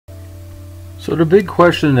So the big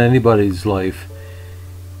question in anybody's life,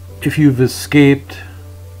 if you've escaped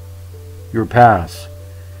your past,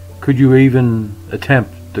 could you even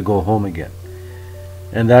attempt to go home again?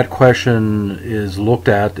 And that question is looked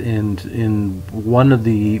at in one of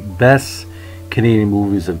the best Canadian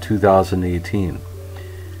movies of 2018.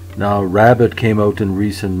 Now, Rabbit came out in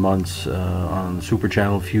recent months on Super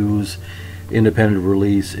Channel Fuse independent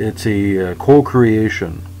release. It's a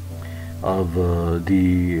co-creation of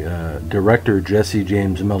the director Jesse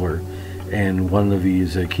James Miller and one of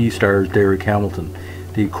his key stars, Derek Hamilton.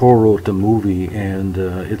 They co-wrote the movie, and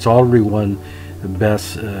it's already won the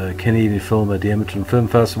Best Canadian Film at the Edmonton Film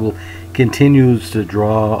Festival. Continues to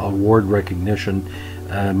draw award recognition.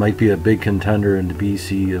 Might be a big contender in the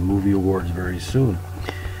BC Movie Awards very soon.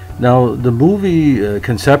 Now, the movie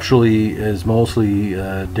conceptually is mostly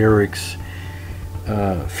Derek's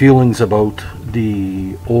feelings about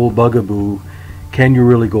the old bugaboo. Can you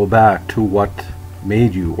really go back to what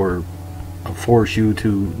made you or force you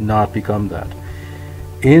to not become that?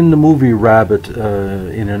 In the movie Rabbit,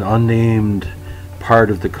 in an unnamed part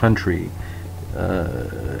of the country,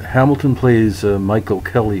 Hamilton plays Michael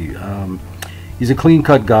Kelly. He's a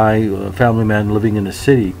clean-cut guy, a family man living in a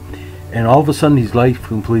city, and all of a sudden his life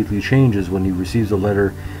completely changes when he receives a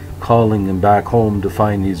letter calling him back home to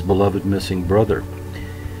find his beloved missing brother.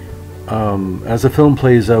 As the film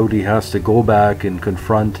plays out, he has to go back and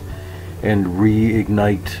confront and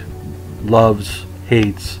reignite loves,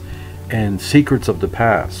 hates, and secrets of the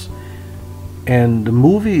past. And the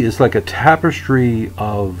movie is like a tapestry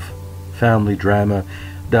of family drama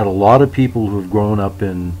that a lot of people who've grown up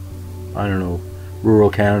in, I don't know, rural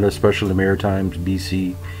Canada, especially the Maritimes,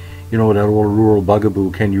 BC, you know, that old rural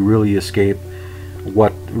bugaboo, can you really escape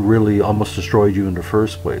what really almost destroyed you in the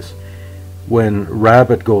first place? When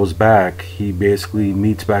Rabbit goes back, he basically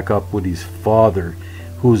meets back up with his father,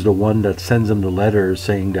 who's the one that sends him the letter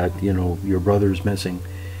saying that, you know, your brother's missing.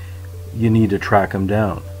 You need to track him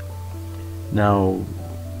down. Now,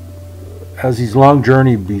 as his long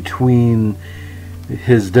journey between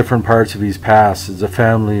his different parts of his past is a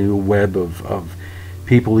family web of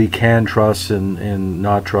people he can trust and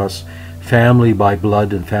not trust, family by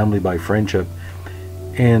blood and family by friendship.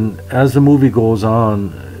 And as the movie goes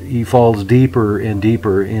on, he falls deeper and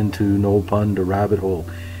deeper into, no pun, the rabbit hole.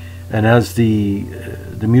 And as the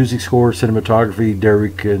music score, cinematography,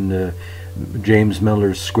 Derek and James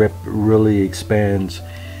Miller's script really expands,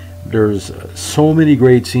 there's so many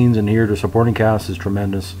great scenes in here. The supporting cast is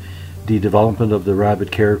tremendous. The development of the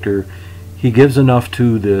rabbit character, he gives enough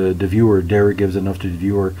to the viewer, Derek gives enough to the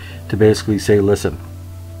viewer to basically say, listen,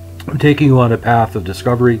 I'm taking you on a path of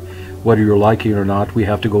discovery. Whether you're liking it or not, we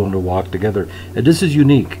have to go on a walk together. And this is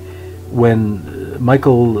unique. When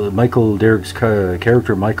Derek's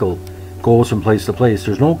character, Michael, goes from place to place,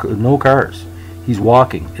 there's no cars. He's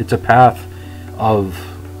walking. It's a path of,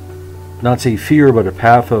 not say fear, but a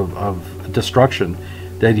path of destruction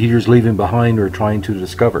that he's leaving behind or trying to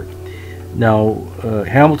discover. Now,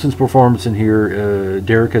 Hamilton's performance in here,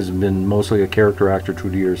 Derek has been mostly a character actor through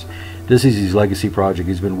the years. This is his legacy project.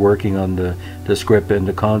 He's been working on the script and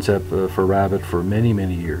the concept for Rabbit for many,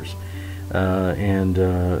 many years. And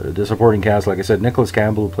the supporting cast, like I said, Nicholas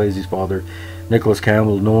Campbell, who plays his father. Nicholas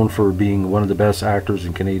Campbell, known for being one of the best actors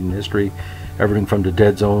in Canadian history. Everything from The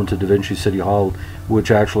Dead Zone to Da Vinci City Hall,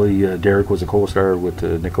 which actually Derek was a co-star with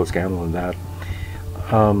Nicholas Campbell in that.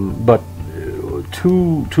 But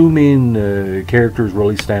two main characters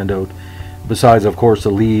really stand out, besides of course the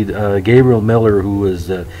lead, Gabriel Miller, who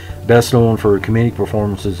is best known for comedic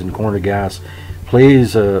performances in Corner Gas,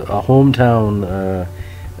 plays a hometown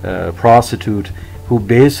prostitute who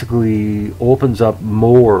basically opens up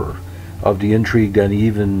more of the intrigue than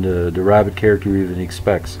even the rabbit character even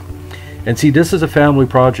expects. And see, this is a family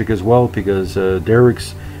project as well, because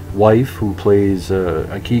Derek's wife, who plays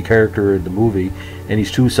a key character in the movie, and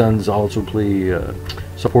his two sons also play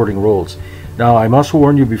supporting roles. Now, I must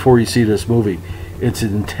warn you before you see this movie, it's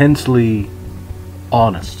intensely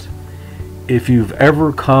honest. If you've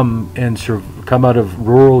ever come out of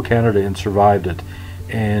rural Canada and survived it,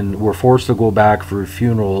 and were forced to go back for a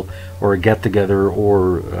funeral or a get-together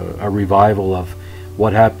or a revival of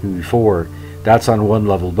what happened before, that's on one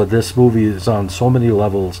level. But this movie is on so many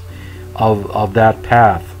levels of that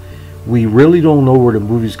path. We really don't know where the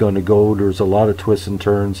movie's going to go. There's a lot of twists and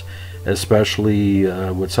turns, especially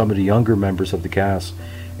with some of the younger members of the cast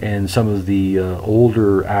and some of the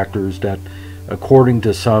older actors that, according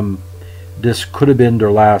to some, this could have been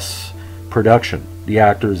their last production, the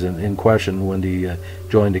actors in question, when they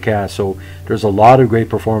joined the cast. So there's a lot of great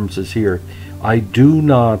performances here. I do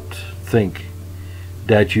not think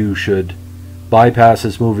that you should bypass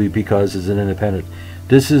this movie because it's an independent.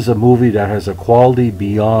 This is a movie that has a quality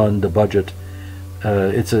beyond the budget.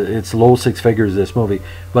 It's low six figures, this movie,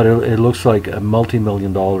 but it looks like a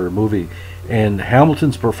multi-million-dollar movie. And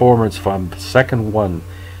Hamilton's performance from second one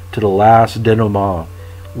to the last denouement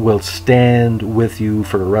will stand with you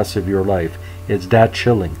for the rest of your life. It's that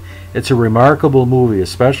chilling. It's a remarkable movie,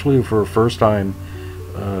 especially for a first-time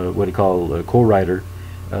co-writer.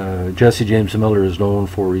 Jesse James Miller is known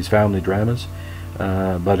for his family dramas,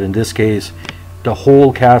 but in this case, the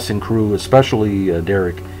whole cast and crew, especially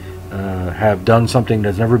Derek, have done something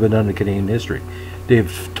that's never been done in Canadian history.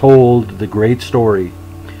 They've told the great story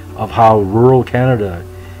of how rural Canada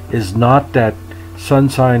is not that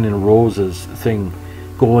sunshine and roses thing,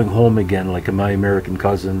 going home again like in My American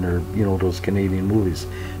Cousin, or those Canadian movies.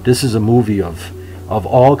 This is a movie of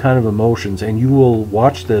all kind of emotions, and you will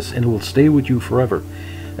watch this and it will stay with you forever.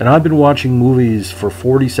 And I've been watching movies for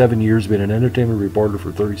 47 years, been an entertainment reporter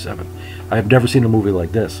for 37. I have never seen a movie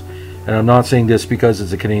like this. And I'm not saying this because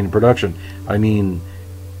it's a Canadian production. I mean,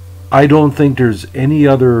 I don't think there's any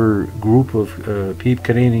other group of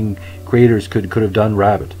Canadian creators could have done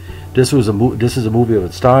Rabbit. This is a movie of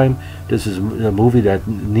its time. This is a movie that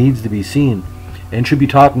needs to be seen and should be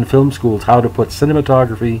taught in film schools, how to put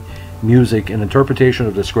cinematography, music, and interpretation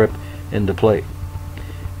of the script into play.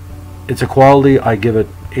 It's a quality. I give it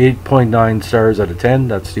 8.9 stars out of 10.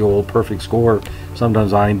 That's the old perfect score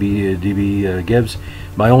sometimes IMDb gives.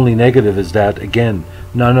 My only negative is that, again,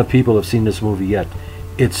 none of people have seen this movie yet.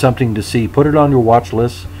 It's something to see. Put it on your watch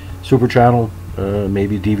list, Super Channel,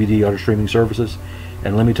 maybe DVD, other streaming services.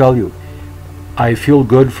 And let me tell you, I feel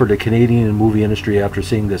good for the Canadian movie industry after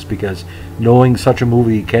seeing this, because knowing such a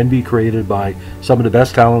movie can be created by some of the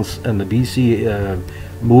best talents in the BC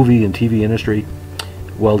movie and TV industry,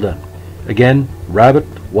 well done. Again, Rabbit,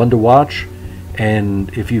 one to watch. And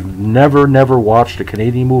if you've never watched a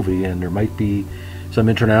Canadian movie, and there might be some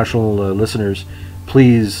international listeners,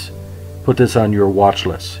 please put this on your watch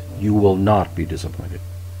list. You will not be disappointed.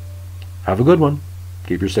 Have a good one.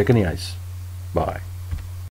 Keep your stick in the ice. Bye.